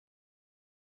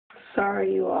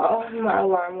Sorry, you all. My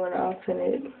alarm went off and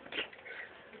it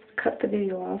cut the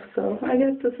video off. So I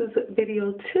guess this is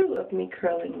video 2 of me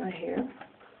curling my hair.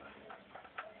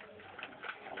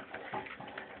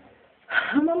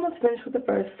 I'm almost finished with the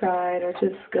first side. I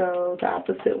just go the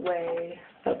opposite way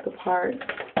of the part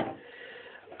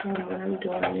when I'm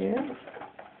doing it.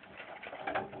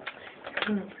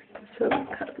 I'm going to bring this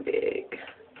up kind of big.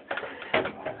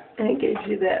 And it gives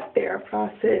you that Farrah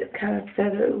Fawcett kind of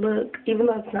feathered look, even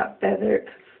though it's not feathered,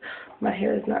 'cause my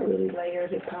hair is not really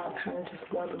layered. It's all kind of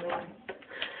just one length.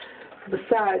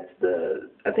 Besides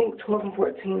I think 12 and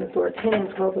 14 is, or 10 and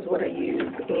 12 is what I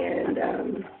use. And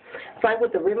it's like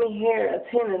with the Remy hair, a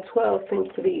 10 and 12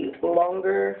 seems to be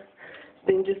longer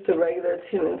than just the regular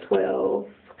 10 and 12.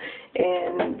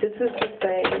 And this is the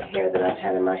same hair that I've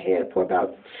had in my head for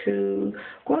about going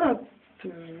on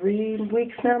 3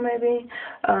 weeks now, maybe.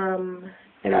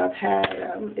 And I've had,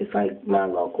 it's like my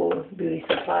local beauty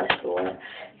supply store.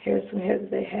 Here's some hair that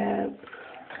they have.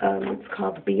 It's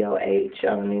called BOH.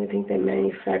 I don't even think they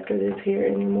manufacture this hair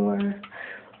anymore.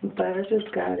 But I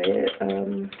just got it.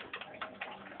 And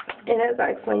as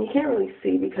I explained, you can't really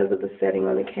see because of the setting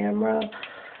on the camera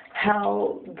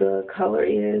how the color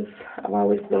is. I've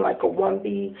always been like a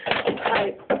 1B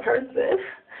type of person.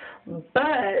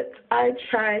 But I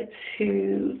tried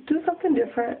to do something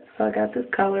different, so I got this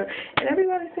color, and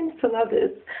everybody seems to love this.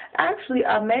 Actually,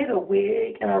 I made a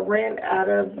wig, and I ran out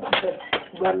of the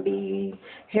 1B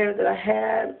hair that I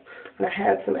had, and I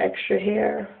had some extra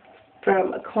hair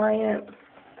from a client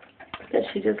that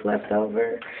she just left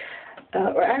over.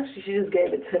 Or actually, she just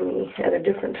gave it to me at a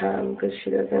different time because she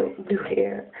doesn't do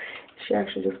hair. She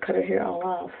actually just cut her hair all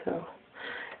off, so.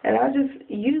 And I just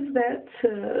used that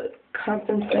to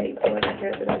compensate for the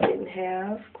hair that I didn't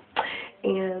have.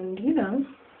 And, you know,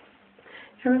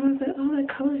 everyone's like, oh, that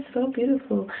color is so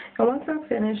beautiful. And once I'm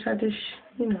finished, I just,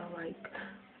 you know, like,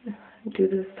 do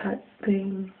this type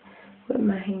thing with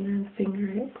my hand and finger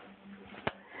it.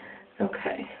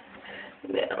 Okay.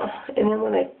 Now, and then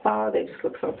when they fall, they just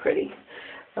look so pretty.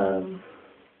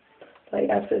 Like,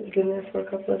 after doing this for a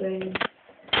couple of days.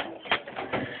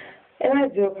 And I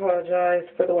do apologize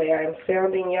for the way I'm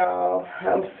sounding, y'all.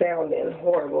 I'm sounding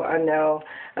horrible, I know.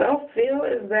 I don't feel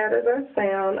as bad as I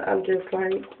sound. I'm just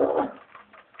like, ugh.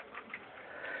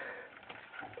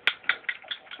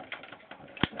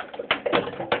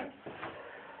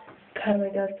 Kind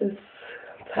of got this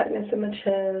tightness in my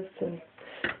chest, and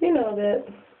you know that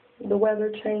the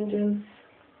weather changes.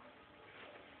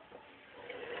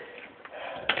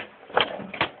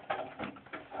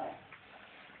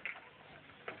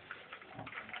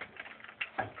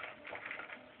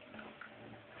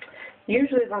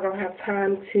 Usually if I don't have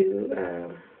time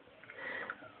to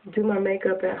do my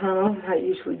makeup at home, I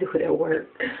usually do it at work.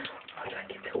 Once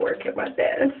I get to work at my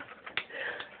desk.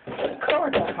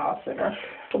 Color Haul Center.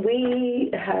 We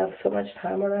have so much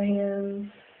time on our hands.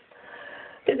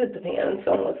 It just depends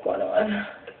on what's going on.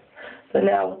 But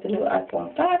now with the new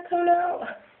iPhone 5 coming out,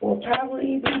 we'll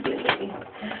probably be busy.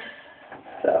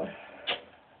 So,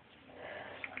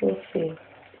 we'll see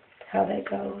how that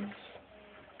goes.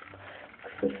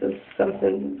 This is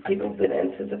something people have been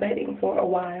anticipating for a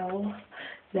while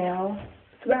now.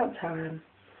 It's about time.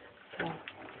 So,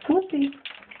 we'll see.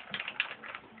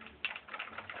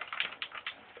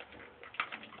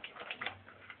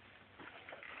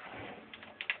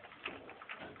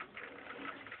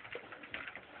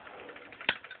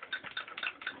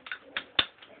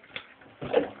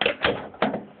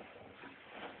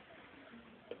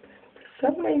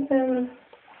 For some reason,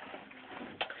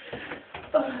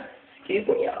 excuse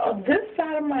me, y'all, this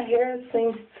side of my hair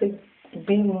seems to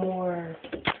be more,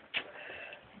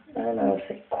 I don't know,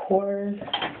 say coarse.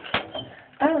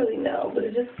 I don't really know, but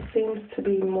it just seems to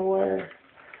be more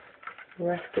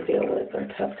rough to deal with or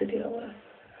tough to deal with.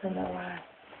 I don't know why.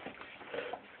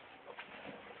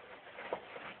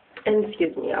 And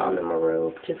excuse me, y'all, I'm in my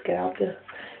robe. Just got out the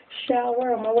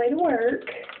shower on my way to work.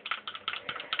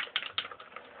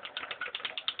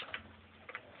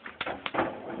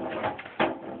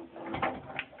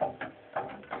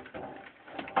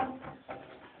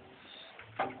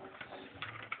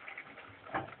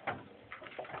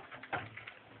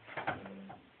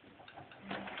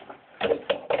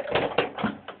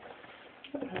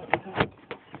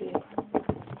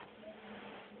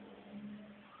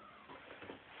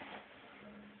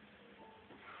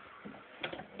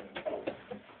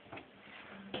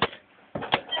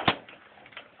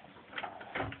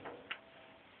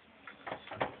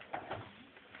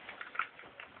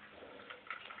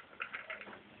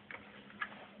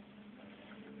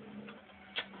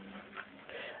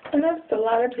 I noticed a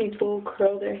lot of people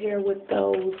curl their hair with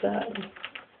those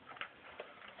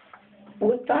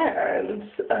with irons,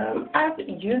 I've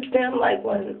used them like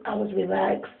when I was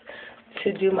relaxed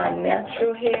to do my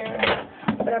natural hair,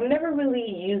 but I've never really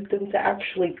used them to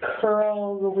actually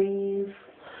curl the weave.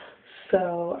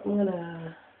 So I'm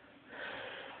gonna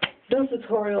do a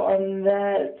tutorial on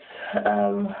that,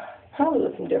 probably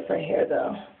with some different hair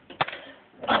though.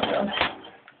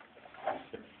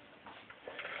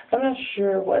 I'm not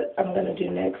sure what I'm going to do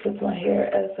next with my hair,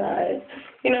 as I,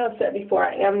 said before,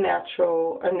 I am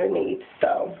natural underneath,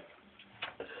 so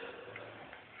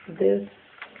this,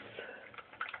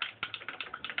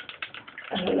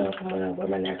 I don't know if I'm going to wear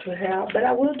my natural hair out, but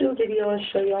I will do a video and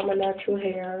show you all my natural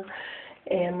hair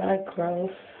and my growth.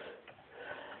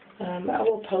 I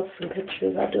will post some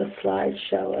pictures. I'll do a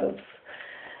slideshow of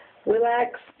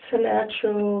relaxed to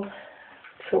natural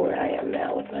to where I am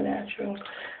now with my natural.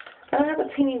 I don't have a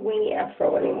teeny weeny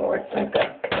afro anymore. It's like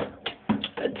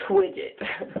a twidget.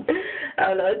 I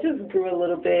don't know. It just grew a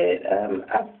little bit.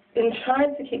 I've been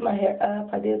trying to keep my hair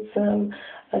up. I did some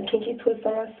kinky twists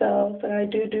on myself, and I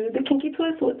do the kinky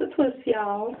twist with the twist,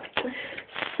 y'all.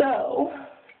 So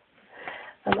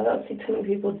I don't see too many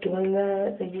people doing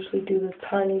that. They usually do the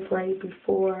tiny braid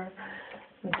before,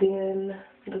 then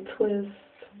the twist.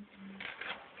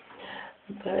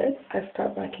 But I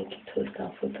start my kinky twist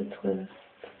off with the twist.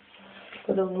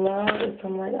 For the longest,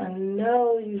 I'm like, I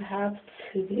know you have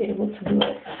to be able to do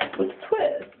it with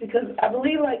twist, because I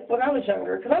believe, like, when I was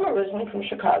younger, because I'm originally from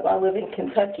Chicago, I live in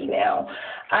Kentucky now,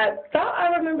 I thought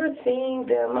I remember seeing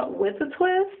them with a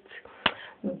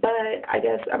twist, but I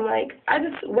guess I'm like,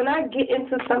 when I get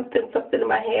into something in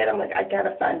my head, I'm like, I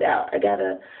gotta find out. I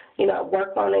gotta,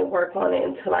 work on it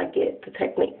until I get the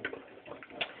technique.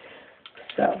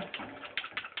 So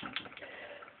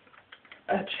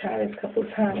I tried it a couple of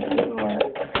times, it didn't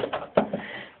work.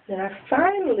 Then I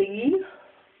finally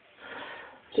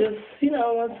just,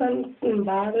 when something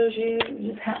bothers you,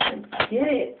 you just have to get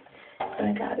it. And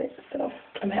I got it, so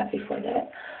I'm happy for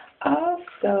that.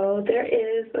 Also, there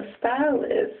is a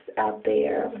stylist out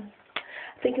there.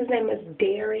 I think his name is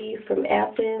Derry from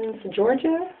Athens,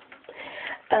 Georgia.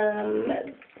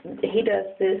 He does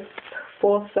this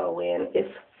full sew-in.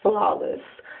 It's flawless.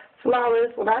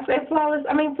 Flawless. When I say flawless,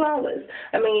 I mean flawless.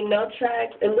 I mean, no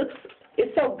tracks.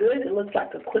 It's so good, it looks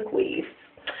like a quick weave.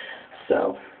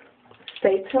 So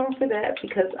stay tuned for that,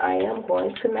 because I am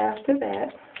going to master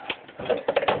that.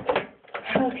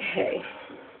 Okay.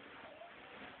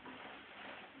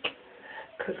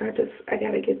 Because I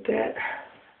got to get that.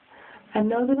 I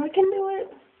know that I can do it.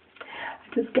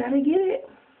 I just got to get it.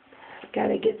 Got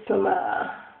to get some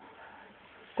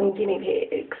guinea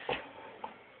pigs.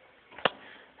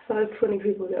 So there's 20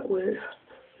 people that would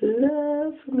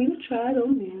love for me to try it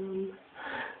on them.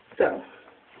 So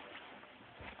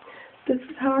this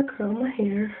is how I curl my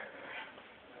hair.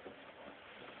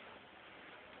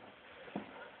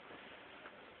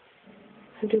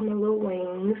 I do my little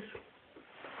wings.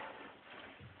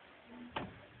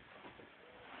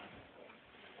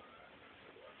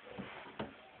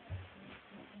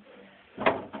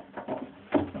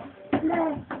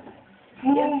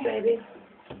 Yes, baby.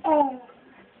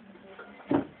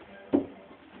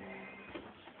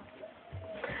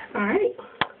 All right.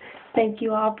 Thank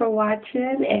you all for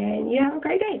watching, and you have a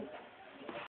great day.